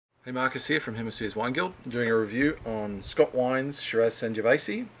Hey, Marcus here from Hemispheres Wine Guild, doing a review on Scott Wine's Shiraz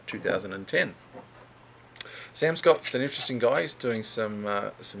Sangiovese 2010. Sam Scott's an interesting guy. He's doing some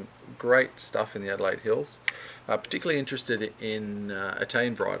great stuff in the Adelaide Hills. Particularly interested in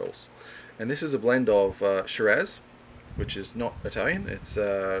Italian varietals, and this is a blend of Shiraz, which is not Italian. It's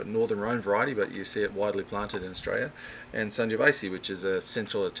a Northern Rhone variety, but you see it widely planted in Australia, and Sangiovese, which is a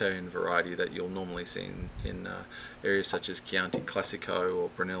Central Italian variety that you'll normally see in areas such as Chianti Classico or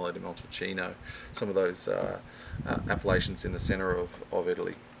Brunello di Montalcino, some of those appellations in the centre of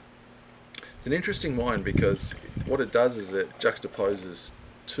Italy. It's an interesting wine because what it does is it juxtaposes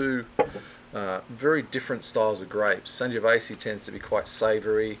two very different styles of grapes. Sangiovese tends to be quite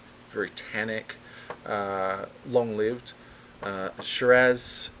savoury, very tannic, long-lived. Shiraz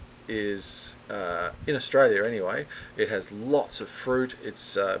is, in Australia anyway, it has lots of fruit.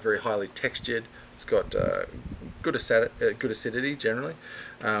 It's very highly textured. It's got good acidity generally,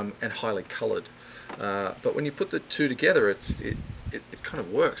 and highly coloured. But when you put the two together, it kind of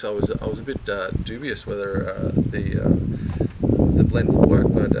works. I was a bit dubious whether the blend would work,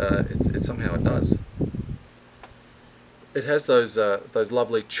 but it somehow it does. It has those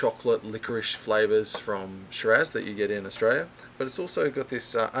lovely chocolate licorice flavours from Shiraz that you get in Australia, but it's also got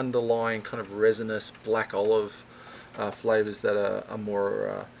this underlying kind of resinous black olive flavours that are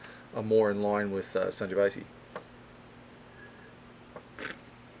more in line with Sangiovese.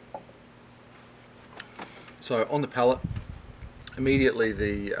 So on the palate, immediately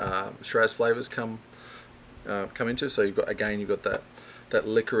the Shiraz flavours come into. So you've got that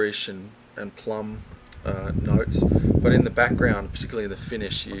licorice and plum notes, but in the background, particularly in the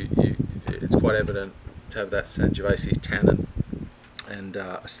finish, it's quite evident to have that Sangiovese tannin and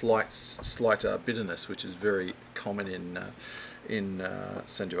a slight bitterness, which is very common in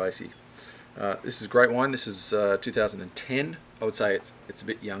Sangiovese. This is a great wine. This is 2010. I would say it's a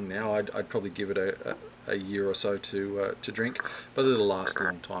bit young now. I'd probably give it a year or so to drink, but it'll last a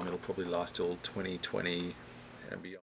long time. It'll probably last till 2020 and beyond.